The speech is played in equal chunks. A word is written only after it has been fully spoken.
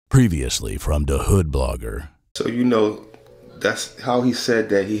Previously from the Hood Blogger. So, that's how he said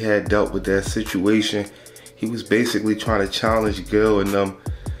that he had dealt with that situation. He was basically trying to challenge Gil and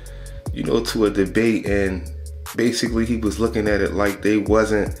to a debate, and basically he was looking at it like they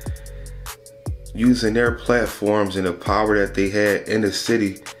wasn't using their platforms and the power that they had in the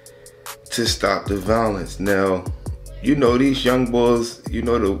city to stop the violence. Now, these young boys,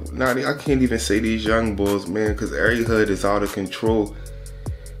 I can't even say these young boys, man, because every hood is out of control.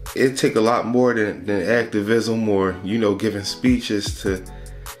 It take a lot more than activism or, giving speeches to,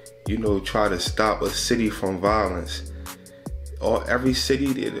 try to stop a city from violence. Every city,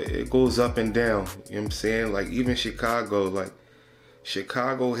 it goes up and down. You know what I'm saying? Like even Chicago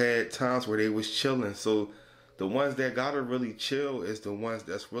had times where they was chilling. So the ones that gotta really chill is the ones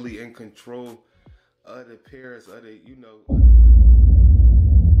that's really in control of the peers, of the,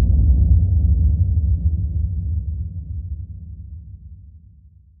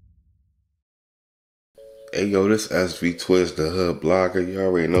 Hey yo, this SV Twiz, the Hood Blogger. You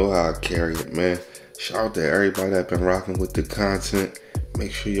already know how I carry it, man. Shout out to everybody that been rocking with the content.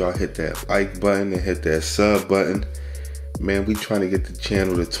 Make sure y'all hit that like button and hit that sub button. Man, we trying to get the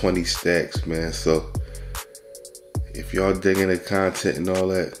channel to 20 stacks, man. So if y'all digging the content and all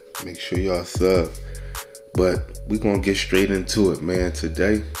that, make sure y'all sub. But we gonna get straight into it, man.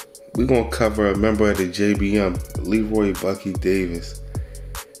 Today, we gonna cover a member of the JBM, Leroy Bucky Davis.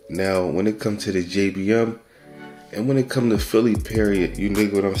 Now, when it comes to the JBM, and when it comes to Philly, period, you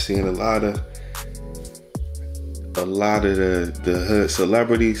dig what I'm saying? A lot of the hood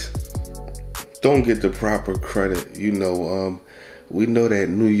celebrities don't get the proper credit. We know that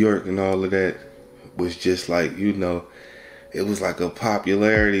New York and all of that was just like, it was like a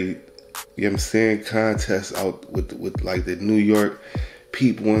popularity, contest out with like the New York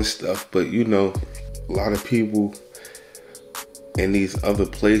people and stuff. But a lot of people in these other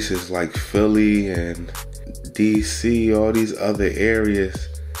places like Philly and DC, all these other areas,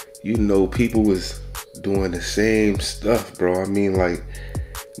 people was doing the same stuff, bro. I mean, like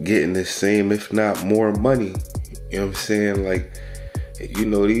getting the same, if not more money. You know what I'm saying? Like,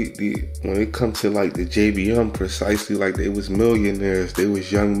 when it comes to like the JBM, precisely, like they was millionaires, they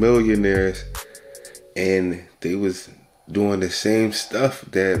was young millionaires, and they was doing the same stuff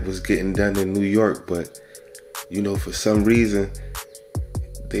that was getting done in New York. But for some reason,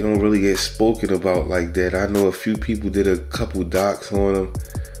 they don't really get spoken about like that. I know a few people did a couple docs on them,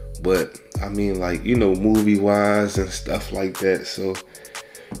 but I mean, like, movie wise and stuff like that. So,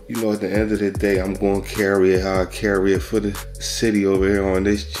 at the end of the day, I'm going to carry it how I carry it for the city over here on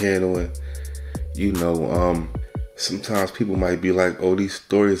this channel. And, sometimes people might be like, oh, these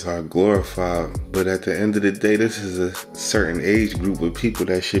stories are glorified. But at the end of the day, this is a certain age group of people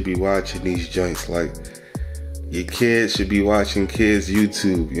that should be watching these joints. Like, your kids should be watching kids'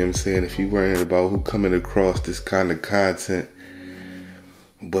 YouTube, you know what I'm saying, if you're worrying about who coming across this kind of content.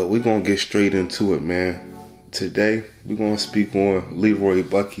 But we're going to get straight into it, man. Today, we're going to speak on Leroy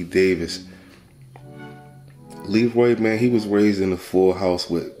Bucky Davis. Leroy, man, he was raised in a full house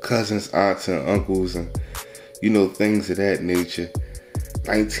with cousins, aunts, and uncles, and, things of that nature.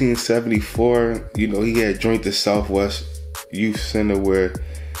 1974, he had joined the Southwest Youth Center where,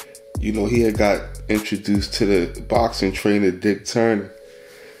 he had got introduced to the boxing trainer Dick Turner.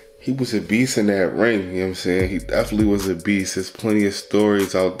 He was a beast in that ring, you know what I'm saying? He definitely was a beast. There's plenty of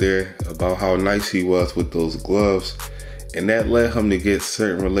stories out there about how nice he was with those gloves. And that led him to get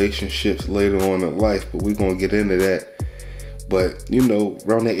certain relationships later on in life, but we're going to get into that. But,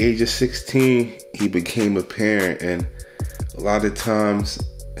 around the age of 16, he became a parent. And a lot of times,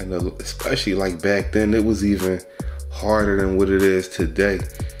 and especially like back then, it was even harder than what it is today.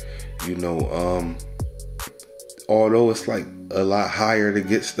 Although it's like a lot higher to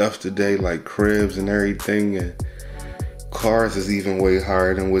get stuff today, like cribs and everything, and cars is even way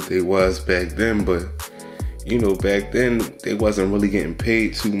higher than what they was back then. But back then they wasn't really getting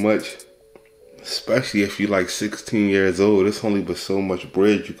paid too much, especially if you like 16 years old. It's only but so much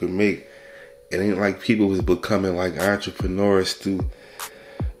bread you could make. It ain't like people was becoming like entrepreneurs through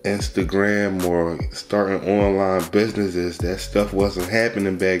Instagram or starting online businesses. That stuff wasn't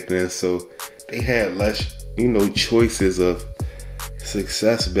happening back then, so they had less choices of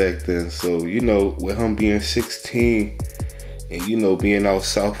success back then. So with him being 16 and being out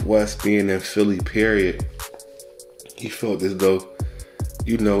Southwest, being in Philly, period, he felt as though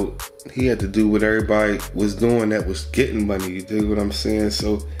he had to do what everybody was doing that was getting money. You dig what I'm saying?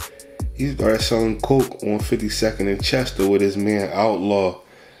 So he started selling coke on 52nd and Chester with his man Outlaw.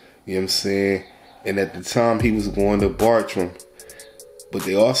 You know what I'm saying? And at the time, he was going to Bartram. But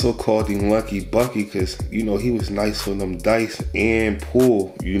they also called him Lucky Bucky because, you know, he was nice on them dice and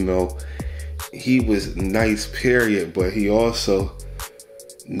pool, you know. He was nice, period, but he also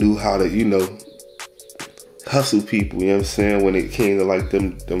knew how to, you know, hustle people, you know what I'm saying, when it came to like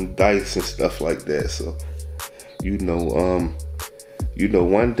them dice and stuff like that. So, you know,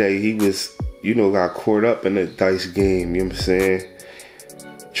 one day he was, you know, got caught up in the dice game, you know what I'm saying,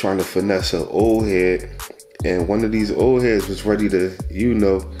 trying to finesse an old head. And one of these old heads was ready to, you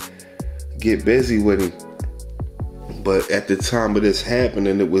know, get busy with him. But at the time of this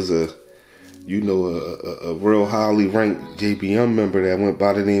happening, it was a real highly ranked JBM member that went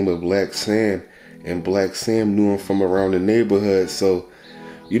by the name of Black Sam. And Black Sam knew him from around the neighborhood. So,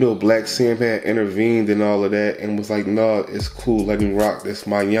 you know, Black Sam had intervened and all of that and was like, no, it's cool, let him rock, that's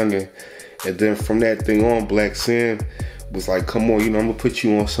my youngin'. And then from that thing on, Black Sam was like, come on, you know, I'm gonna put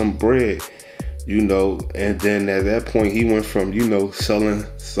you on some bread. You know, and then at that point he went from, you know, selling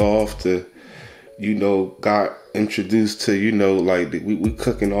soft to, you know, got introduced to, you know, like we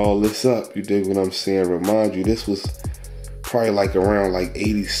cooking all this up. You dig what I'm saying? Remind you, this was probably like around like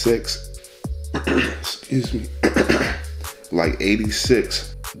 86. Excuse me. Like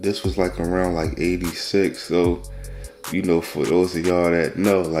 86. This was like around like 86. So, you know, for those of y'all that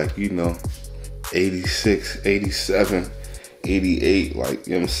know, like, you know, 86, 87, 88, like,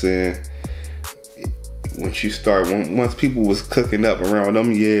 you know what I'm saying? Once you start, once people was cooking up around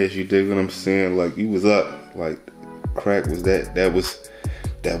them years, you dig what I'm saying? Like, you was up, like, crack was that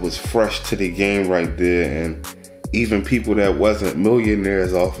was fresh to the game right there. And even people that wasn't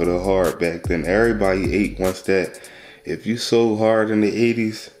millionaires off of the hard back then, everybody ate once that. If you sold hard in the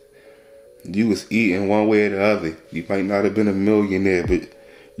 80s, you was eating one way or the other. You might not have been a millionaire, but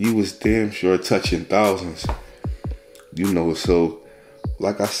you was damn sure touching thousands. You know, so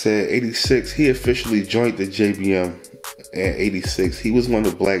like I said, 86, he officially joined the JBM at 86. He was one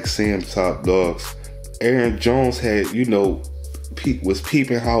of Black Sam's top dogs. Aaron Jones had, you know, was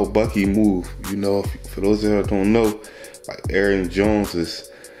peeping how Bucky moved. You know, for those that don't know, like Aaron Jones is,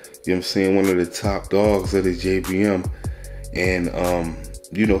 you know what I'm saying, one of the top dogs of the JBM. And,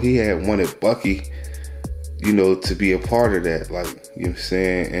 you know, he had wanted Bucky, you know, to be a part of that. Like, you know what I'm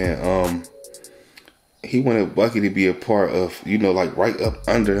saying? And, he wanted Bucky to be a part of, you know, like right up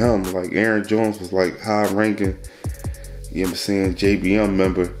under him. Like Aaron Jones was like high ranking, you know what I'm saying, JBM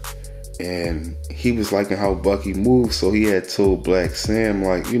member. And he was liking how Bucky moved. So he had told Black Sam,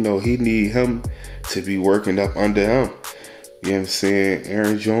 like, you know, he need him to be working up under him. You know what I'm saying?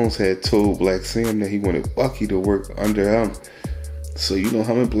 Aaron Jones had told Black Sam that he wanted Bucky to work under him. So, you know,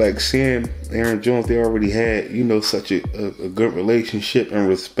 him and Black Sam, Aaron Jones, they already had, you know, such a good relationship and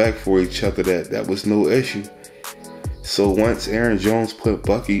respect for each other that was no issue. So once Aaron Jones put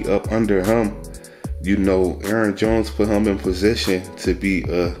Bucky up under him, you know, Aaron Jones put him in position to be you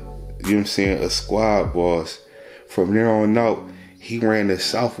know what I'm saying, a squad boss. From there on out, he ran the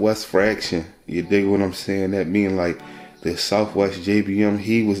Southwest fraction. You dig what I'm saying? That mean like the Southwest JBM,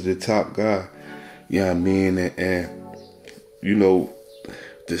 he was the top guy. You know what I mean? And you know,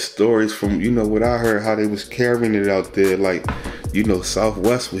 the stories from, you know, what I heard, how they was carrying it out there, like, you know,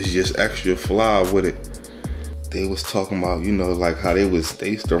 Southwest was just extra fly with it. They was talking about, you know, like how they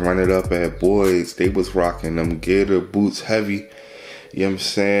used to run it up at Boyd's. They was rocking them gator boots heavy, you know what I'm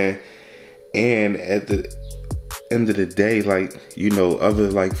saying? And at the end of the day, like, you know,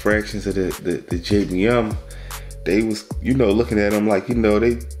 other like fractions of the JBM, they was, you know, looking at them like, you know,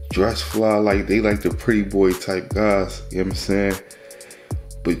 they dress fly, like they like the pretty boy type guys, you know what I'm saying?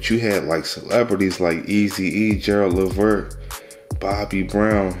 But you had like celebrities like Eazy-E, Gerald Levert, Bobby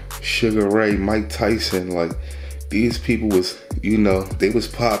Brown, Sugar Ray, Mike Tyson. Like, these people was, you know, they was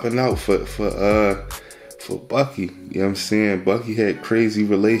popping out for Bucky, you know what I'm saying? Bucky had crazy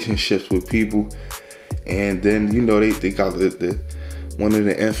relationships with people. And then, you know, they got the one of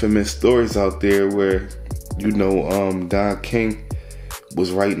the infamous stories out there where, you know, Don King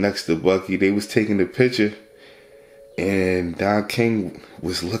was right next to Bucky. They was taking the picture, and Don King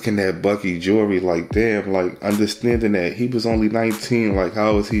was looking at Bucky jewelry like, damn, like understanding that he was only 19. Like,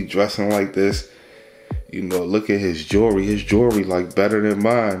 how is he dressing like this? You know, look at his jewelry like better than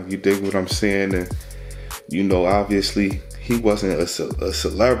mine. You dig what I'm saying? And, you know, obviously he wasn't a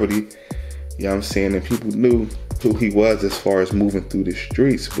celebrity. You know what I'm saying? And people knew who he was as far as moving through the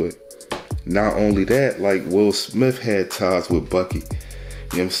streets. But not only that, like Will Smith had ties with Bucky.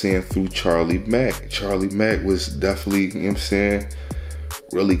 You know what I'm saying? Through Charlie Mack. Charlie Mack was definitely, you know what I'm saying,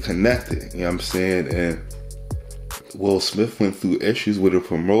 really connected. You know what I'm saying? And Will Smith went through issues with a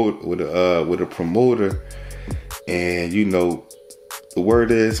promoter, and, you know, the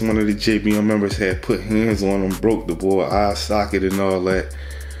word is one of the JBM members had put hands on him, broke the boy eye socket and all that.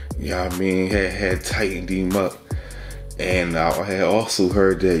 You know what I mean? Had tightened him up. And I had also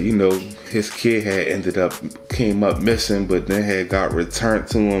heard that, you know, his kid had came up missing, but then had got returned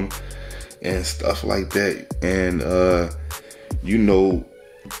to him and stuff like that. And, you know,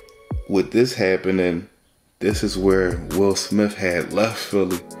 with this happening, this is where Will Smith had left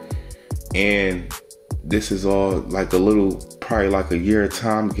Philly. And this is all like probably like a year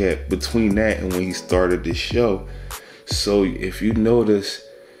time gap between that and when he started the show. So if you notice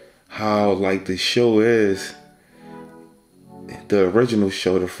how like the show is, the original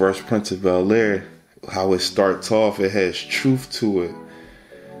show, The Fresh Prince of Bel-Air, how it starts off, it has truth to it.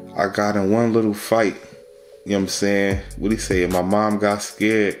 I got in one little fight, you know what I'm saying? What he say? My mom got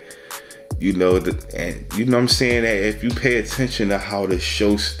scared, you know, and you know what I'm saying, that if you pay attention to how the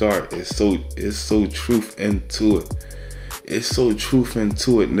show starts, it's so truth into it. It's so truth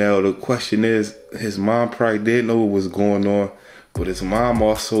into it. Now the question is, his mom probably didn't know what was going on, but his mom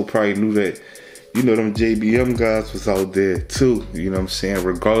also probably knew that, you know, them JBM guys was out there too. You know what I'm saying?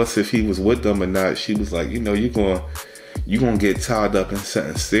 Regardless if he was with them or not, she was like, you know, you're gonna get tied up in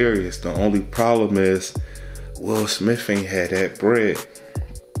something serious. The only problem is Will Smith ain't had that bread.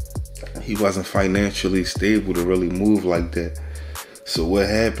 He wasn't financially stable to really move like that. So what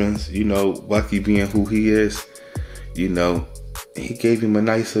happens, you know, Bucky being who he is, you know, he gave him a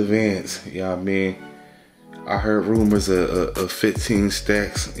nice advance. You know what I mean? I heard rumors of 15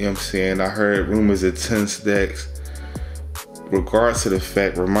 stacks, you know what I'm saying? I heard rumors of 10 stacks. Regards to the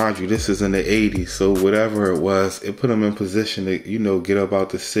fact, remind you, this is in the 80s, so whatever it was, it put him in position to, you know, get up out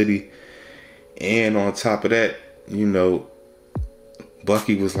the city. And on top of that, you know,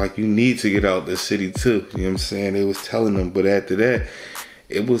 Bucky was like, you need to get out the city too. You know what I'm saying? They was telling him, but after that,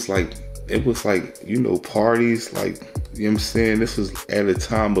 it was like, you know, parties, like, you know what I'm saying? This was at a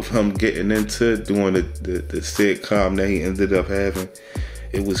time of him getting into doing the sitcom that he ended up having.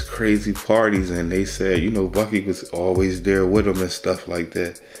 It was crazy parties, and they said, you know, Bucky was always there with him and stuff like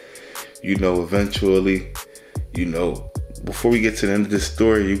that. You know, eventually, you know, before we get to the end of this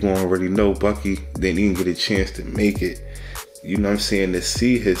story, you're going to already know Bucky didn't even get a chance to make it, you know what I'm saying, to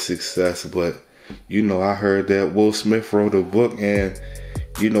see his success. But, you know, I heard that Will Smith wrote a book, and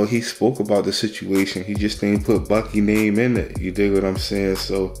you know, he spoke about the situation. He just didn't put Bucky name in it. You dig what I'm saying?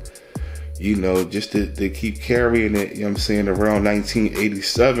 So, you know, just to keep carrying it, you know what I'm saying, around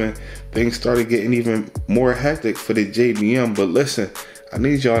 1987, things started getting even more hectic for the JBM. But listen, I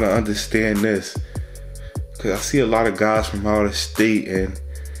need y'all to understand this, because I see a lot of guys from out of state and,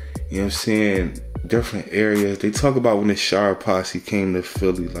 you know what I'm saying, different areas. They talk about when the Shire Posse came to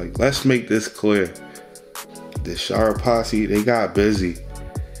Philly. Like, let's make this clear. The Shire Posse, they got busy.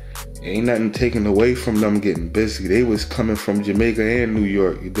 Ain't nothing taken away from them getting busy. They was coming from Jamaica and New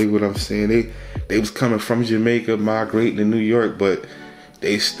York. You dig what I'm saying? They was coming from Jamaica, migrating to New York, but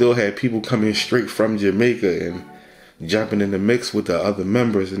they still had people coming straight from Jamaica and jumping in the mix with the other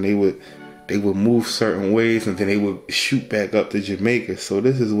members, and they would move certain ways, and then they would shoot back up to Jamaica. So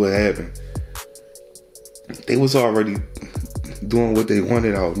this is what happened. They was already doing what they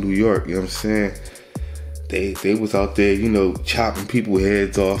wanted out in New York, you know what I'm saying? They was out there, you know, chopping people's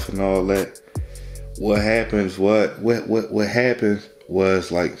heads off and all that. What happened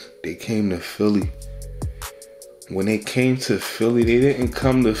was, like, they came to Philly. When they came to Philly, they didn't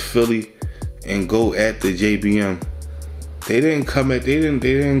come to Philly and go at the JBM. They didn't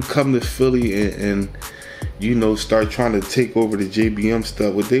come to Philly and you know, start trying to take over the JBM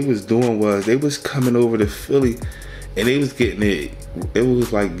stuff. What they was doing was, they was coming over to Philly and they was getting it. It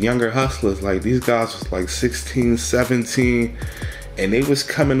was like younger hustlers. Like, these guys was like 16, 17, and they was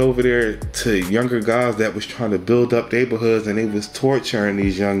coming over there to younger guys that was trying to build up neighborhoods, and they was torturing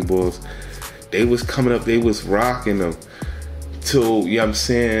these young boys. They was coming up, they was rocking them. Till, you know what I'm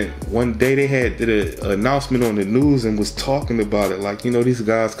saying, one day they did an announcement on the news and was talking about it. Like, you know, these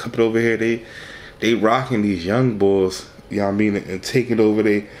guys coming over here, they rocking these young boys, you know what I mean, and taking over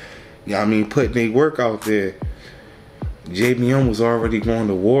you know what I mean, putting their work out there. JBM was already going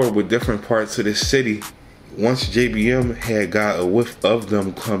to war with different parts of the city. Once JBM had got a whiff of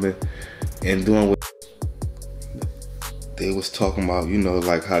them coming and doing what they was talking about, you know,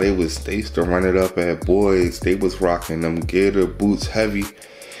 like how they used to run it up at Boys. They was rocking them gator boots heavy, you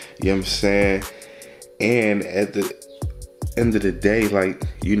know what I'm saying? And at the end of the day, like,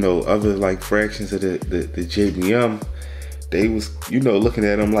 you know, other like fractions of the JBM, they was, you know, looking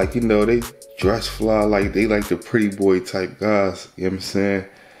at them like, you know, they dress fly, like they like the pretty boy type guys, you know what I'm saying?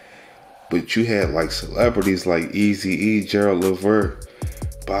 But you had like celebrities like Eazy-E, Gerald Levert,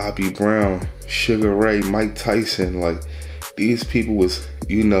 Bobby Brown, Sugar Ray, Mike Tyson. Like, these people was,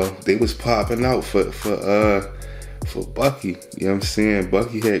 you know, they was popping out for Bucky. You know what I'm saying?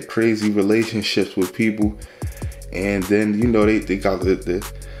 Bucky had crazy relationships with people. And then, you know, they got the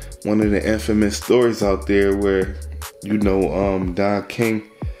one of the infamous stories out there where, you know, Don King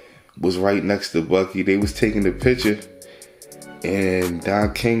was right next to Bucky. They was taking the picture, and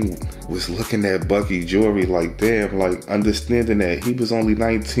Don King was looking at Bucky jewelry like, damn, like understanding that he was only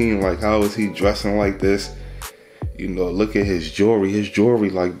 19. Like, how is he dressing like this? You know, look at his jewelry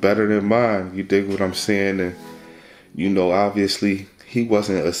like better than mine. You dig what I'm saying? And, you know, obviously he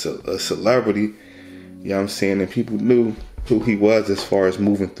wasn't a celebrity. You know what I'm saying? And people knew who he was as far as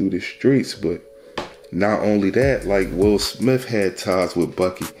moving through the streets. But not only that, like Will Smith had ties with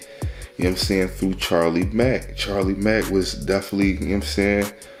Bucky. You know what I'm saying? Through Charlie Mack. Charlie Mack was definitely, you know what I'm saying,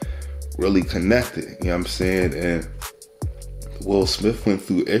 really connected. You know what I'm saying? And Will Smith went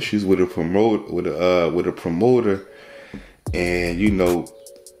through issues with a promoter. And, you know,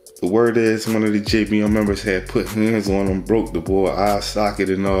 the word is one of the JBM members had put hands on him, broke the boy eye socket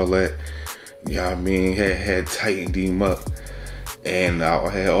and all that. You know what I mean? Had tightened him up. And I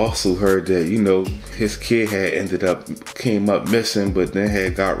had also heard that, you know, his kid had came up missing, but then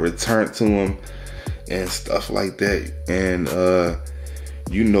had got returned to him and stuff like that. And,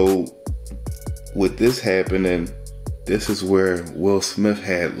 you know, with this happening, this is where Will Smith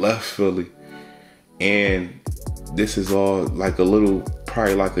had left Philly. And this is all like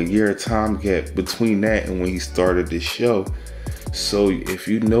probably like a year time gap between that and when he started the show. So if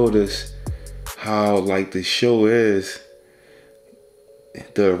you notice how like the show is,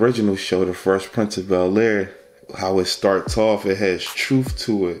 the original show, The Fresh Prince of Bel-Air, how it starts off, it has truth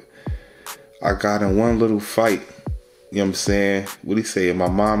to it. I got in one little fight, you know what I'm saying? What he say? My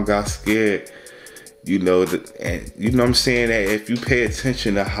mom got scared. You know, and you know what I'm saying, that if you pay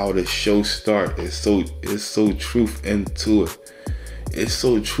attention to how the show starts, it's so truth into it. It's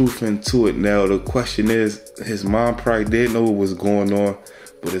so truth into it. Now the question is, his mom probably did know what was going on,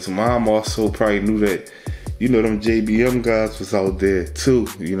 but his mom also probably knew that, you know, them JBM guys was out there too.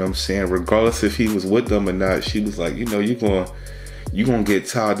 You know what I'm saying? Regardless if he was with them or not, she was like, you know, you gonna get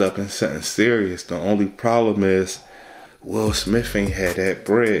tied up in something serious. The only problem is Will Smith ain't had that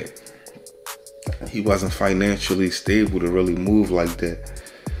bread. He wasn't financially stable to really move like that.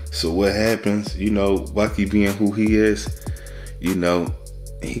 So what happens, you know, Bucky being who he is, you know,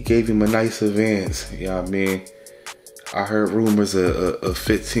 he gave him a nice advance. You know what I mean? I heard rumors of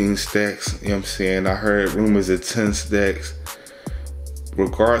 15 stacks, you know what I'm saying? I heard rumors of 10 stacks.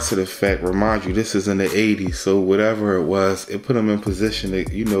 Regards to the fact, remind you, this is in the 80s, so whatever it was, it put him in position to,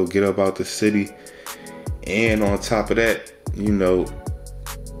 you know, get up out the city. And on top of that, you know,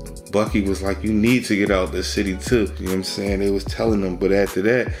 Bucky was like, you need to get out the city too. You know what I'm saying? They was telling him, but after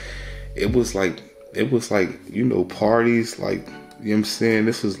that, it was like, you know, parties, like, you know what I'm saying?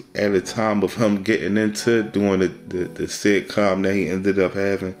 This was at a time of him getting into doing the sitcom that he ended up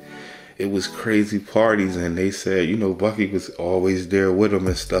having. It was crazy parties, and they said, you know, Bucky was always there with him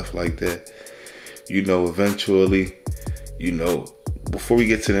and stuff like that. You know, eventually, you know, before we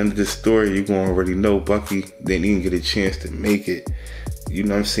get to the end of the story, you're going to already know Bucky didn't even get a chance to make it, you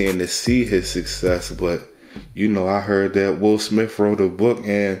know what I'm saying, to see his success. But, you know, I heard that Will Smith wrote a book,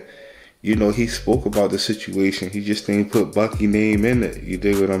 and, you know, he spoke about the situation. He just didn't put Bucky name in it. You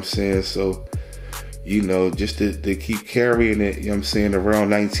dig what I'm saying? So, you know, just to keep carrying it, you know what I'm saying,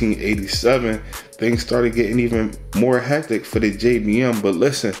 around 1987, things started getting even more hectic for the JBM. But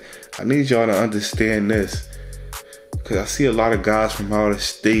listen, I need y'all to understand this, because I see a lot of guys from out of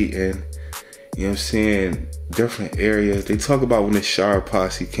state and, you know what I'm saying, different areas. They talk about when the Shire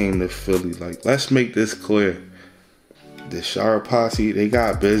Posse came to Philly. Like, let's make this clear. The Shire Posse, they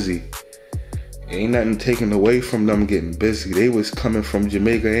got busy. Ain't nothing taken away from them getting busy. They was coming from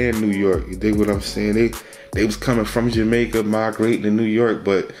Jamaica and New York. You dig what I'm saying? They was coming from Jamaica, migrating to New York,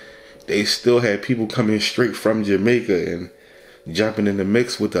 but they still had people coming straight from Jamaica and jumping in the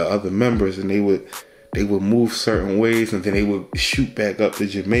mix with the other members, and they would move certain ways, and then they would shoot back up to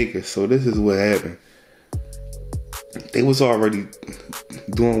Jamaica. So this is what happened. They was already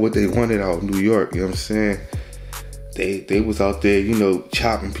doing what they wanted out in New York, you know what I'm saying? They was out there, you know,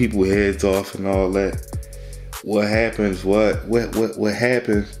 chopping people's heads off and all that. What happened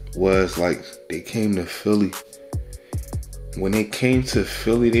was, like, they came to Philly. When they came to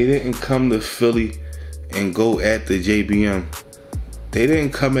Philly, they didn't come to Philly and go at the JBM. They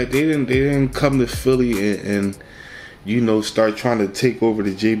didn't come to Philly and you know, start trying to take over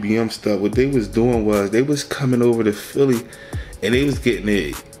the JBM stuff. What they was doing was, they was coming over to Philly and they was getting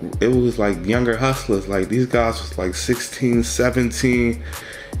it. It was like younger hustlers. Like, these guys was like 16, 17.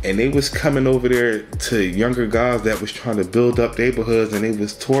 And they was coming over there to younger guys that was trying to build up neighborhoods, and they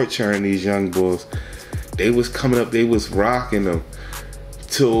was torturing these young boys. They was coming up, they was rocking them.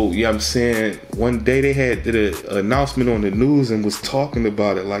 Till, you know what I'm saying, one day they had did an announcement on the news and was talking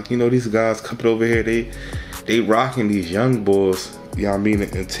about it. Like, you know, these guys coming over here, they rocking these young boys, you know what I mean,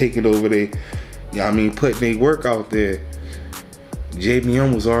 and taking over they, you know what I mean, putting their work out there.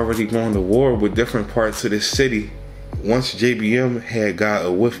 JBM was already going to war with different parts of the city. Once JBM had got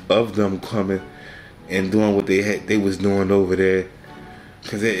a whiff of them coming and doing what they was doing over there.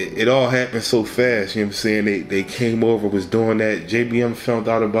 Cause it all happened so fast, you know what I'm saying? They came over, was doing that. JBM found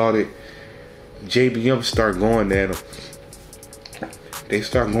out about it. JBM started going at them. They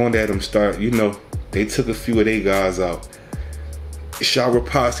start going at them, you know, they took a few of their guys out. Shower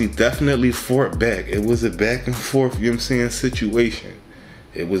Posse definitely fought back. It was a back and forth, you know what I'm saying, situation.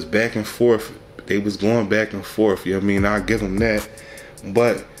 It was back and forth. They was going back and forth, you know what I mean? I'll give them that.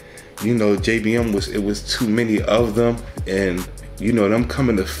 But, you know, JBM it was too many of them, and you know, them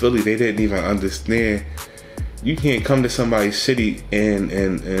coming to Philly, they didn't even understand. You can't come to somebody's city and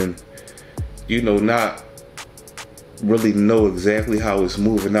you know, not really know exactly how it's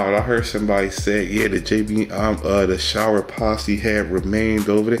moving out. I heard somebody say, yeah, the Shower Posse had remained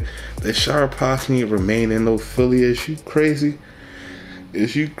over there. The Shower Posse ain't remained in no Philly. Is you crazy?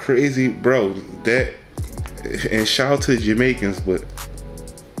 Is you crazy, bro? That, and shout out to the Jamaicans, but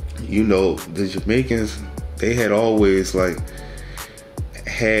you know, the Jamaicans, they had always like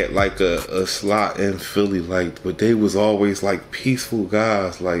had like a slot in Philly, like, but they was always like peaceful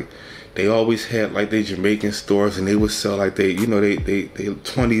guys. Like, they always had like their Jamaican stores, and they would sell like they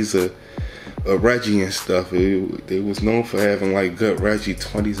 20s a Reggie and stuff. They was known for having like good Reggie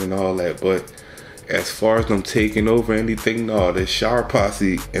 20s and all that. But as far as them taking over anything, no, the Shower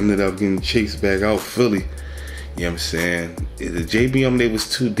Posse ended up getting chased back out Philly. You know what I'm saying? The JBM, they was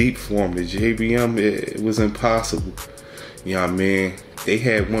too deep for them. The JBM, it was impossible. You know what I mean? They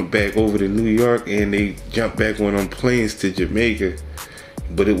had went back over to New York, and they jumped back on them planes to Jamaica.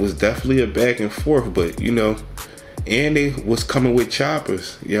 But it was definitely a back and forth. But, you know, and they was coming with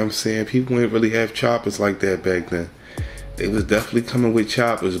choppers. You know what I'm saying? People didn't really have choppers like that back then. They was definitely coming with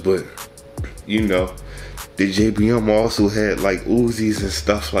choppers. But, you know, the JBM also had like Uzis and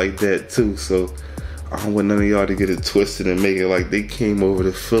stuff like that too. So I don't want none of y'all to get it twisted and make it like they came over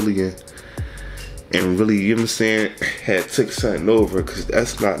to Philly and really, you know what I'm saying, had took something over, because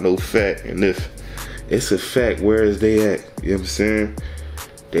that's not no fact. And if it's a fact, where is they at? You know what I'm saying?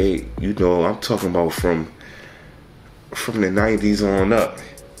 They, you know, I'm talking about from the 90s on up.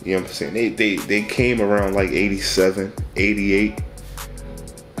 You know what I'm saying? They came around like 87, 88.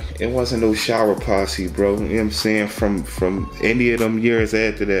 It wasn't no Shower Posse, bro. You know what I'm saying? From any of them years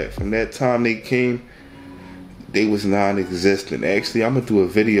after that, from that time they came, they was non-existent. Actually, I'm gonna do a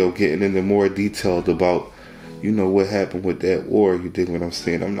video getting into more detailed about, you know, what happened with that war. You dig what I'm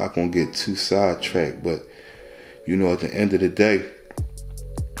saying? I'm not gonna get too sidetracked, but you know, at the end of the day,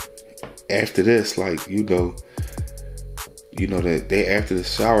 after this, like, you know that they, after the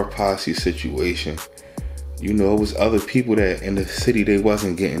Shower Posse situation, you know, it was other people that in the city, they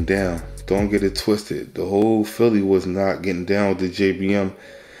wasn't getting down. Don't get it twisted. The whole Philly was not getting down with the JBM.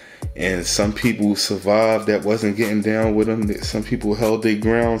 And some people survived that wasn't getting down with them. Some people held their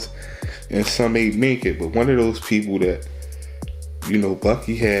grounds, and some ain't make it. But one of those people that, you know,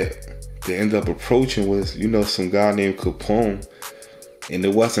 Bucky had to end up approaching was, you know, some guy named Capone. And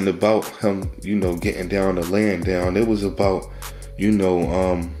it wasn't about him, you know, getting down or laying down. It was about, you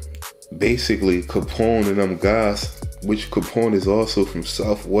know, basically Capone and them guys, which Capone is also from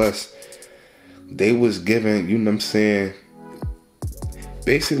Southwest. They was giving, you know what I'm saying,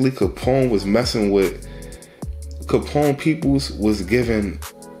 basically Capone was messing with, Capone peoples was giving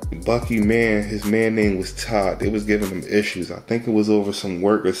Bucky, man, his man name was Todd. They was giving him issues. I think it was over some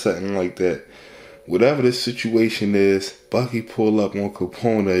work or something like that. Whatever the situation is, Bucky pulled up on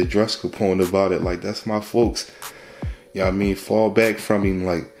Capone to address Capone about it. Like, that's my folks. You know what I mean? Fall back from him.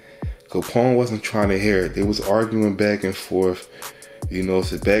 Like, Capone wasn't trying to hear it. They was arguing back and forth. You know,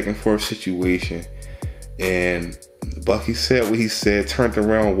 it's a back and forth situation. And Bucky said what he said, turned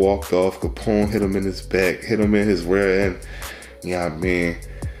around, walked off. Capone hit him in his back, hit him in his rear end. You know what I mean?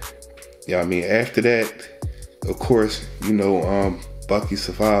 You know what I mean? After that, of course, you know, Bucky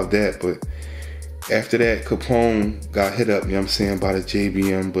survived that. But after that, Capone got hit up, you know what I'm saying, by the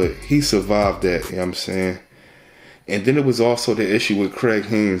JBM. But he survived that, you know what I'm saying? And then it was also the issue with Craig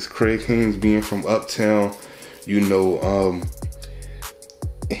Haynes. Craig Haynes being from Uptown, you know,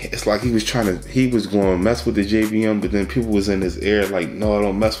 it's like he was going to mess with the JBM, but then people was in his ear like, no, I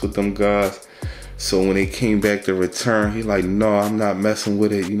don't mess with them guys. So when they came back to return, he like, no, I'm not messing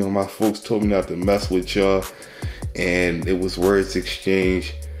with it. You know, my folks told me not to mess with y'all. And it was words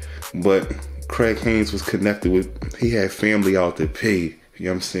exchanged. But Craig Haynes was connected with, he had family out there paid. You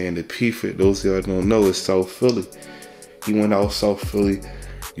know what I'm saying? The P, for those of y'all don't know, is South Philly. He went out South Philly,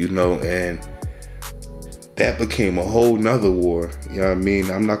 you know, and that became a whole nother war. You know what I mean?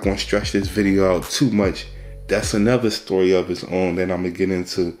 I'm not going to stretch this video out too much. That's another story of its own that I'm going to get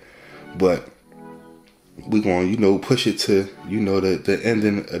into. But we're going to, you know, push it to, you know, the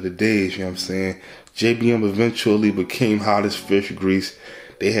ending of the days. You know what I'm saying? JBM eventually became hottest fish grease.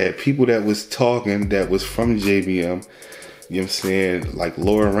 They had people that was talking that was from JBM. You know what I'm saying? Like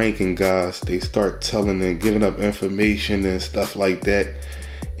lower ranking guys, they start telling and giving up information and stuff like that.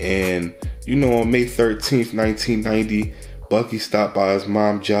 And, you know, on May 13th, 1990, Bucky stopped by his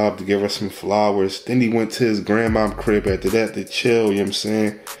mom's job to give her some flowers. Then he went to his grandma's crib after that to chill, you know what I'm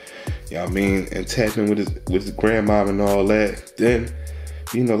saying? You know what I mean? And tapping with his grandma and all that. Then,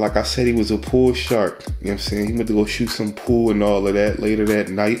 you know, like I said, he was a pool shark. You know what I'm saying? He went to go shoot some pool and all of that later that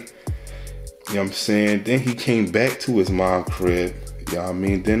night. You know what I'm saying? Then he came back to his mom's crib. You know what I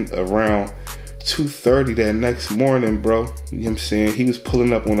mean? Then around 2:30 that next morning, bro, you know what I'm saying? He was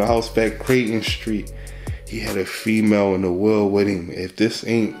pulling up on the house back Creighton Street. He had a female in the wheel with him. If this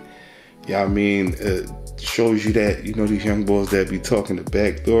ain't, you know what I mean, shows you that, you know, these young boys that be talking the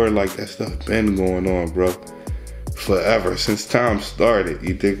back door, like that stuff been going on, bro. Forever, since time started.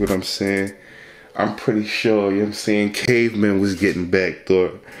 You dig what I'm saying? I'm pretty sure, you know what I'm saying, cavemen was getting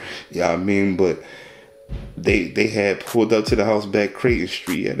backdoor. You know what I mean? But they had pulled up to the house back Creighton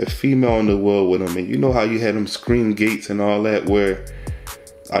Street. Had a female in the world with them. And you know how you had them screen gates and all that, where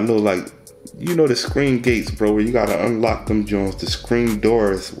I know, like, you know the screen gates, bro, where you gotta unlock them joints, the screen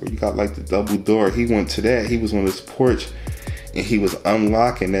doors, where you got like the double door. He went to that. He was on his porch and he was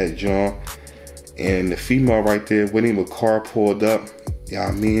unlocking that joint. And the female right there with him, a car pulled up, you know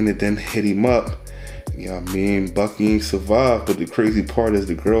what I mean, and then hit him up. You know what I mean? Bucky ain't survived, but the crazy part is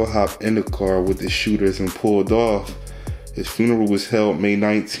the girl hopped in the car with the shooters and pulled off. His funeral was held May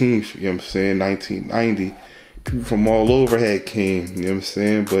 19th, you know what I'm saying, 1990. People from all over had came, you know what I'm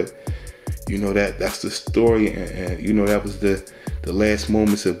saying? But, you know, that's the story, and you know, that was the last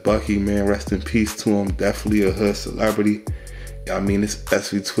moments of Bucky, man. Rest in peace to him. Definitely a hood celebrity. I mean, it's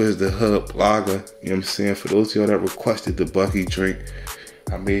SV Twiz, the hood blogger, you know what I'm saying? For those of y'all that requested the Bucky drink,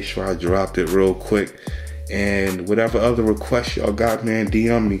 I made sure I dropped it real quick. And whatever other requests y'all got, man,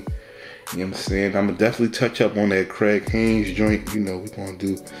 DM me. You know what I'm saying? I'm gonna definitely touch up on that Craig Haynes joint. You know, we're gonna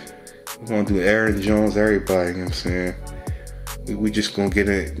do Aaron Jones, everybody, you know what I'm saying? We just gonna get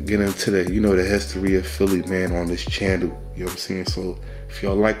into the, you know, the history of Philly, man, on this channel. You know what I'm saying? So if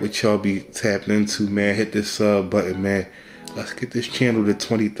y'all like what y'all be tapping into, man, hit this sub button, man. Let's get this channel to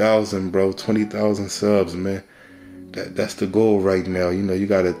 20,000, bro. 20,000 subs, man. That's the goal right now. You know, you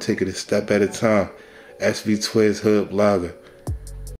gotta take it a step at a time. SV Twiz, hood blogger.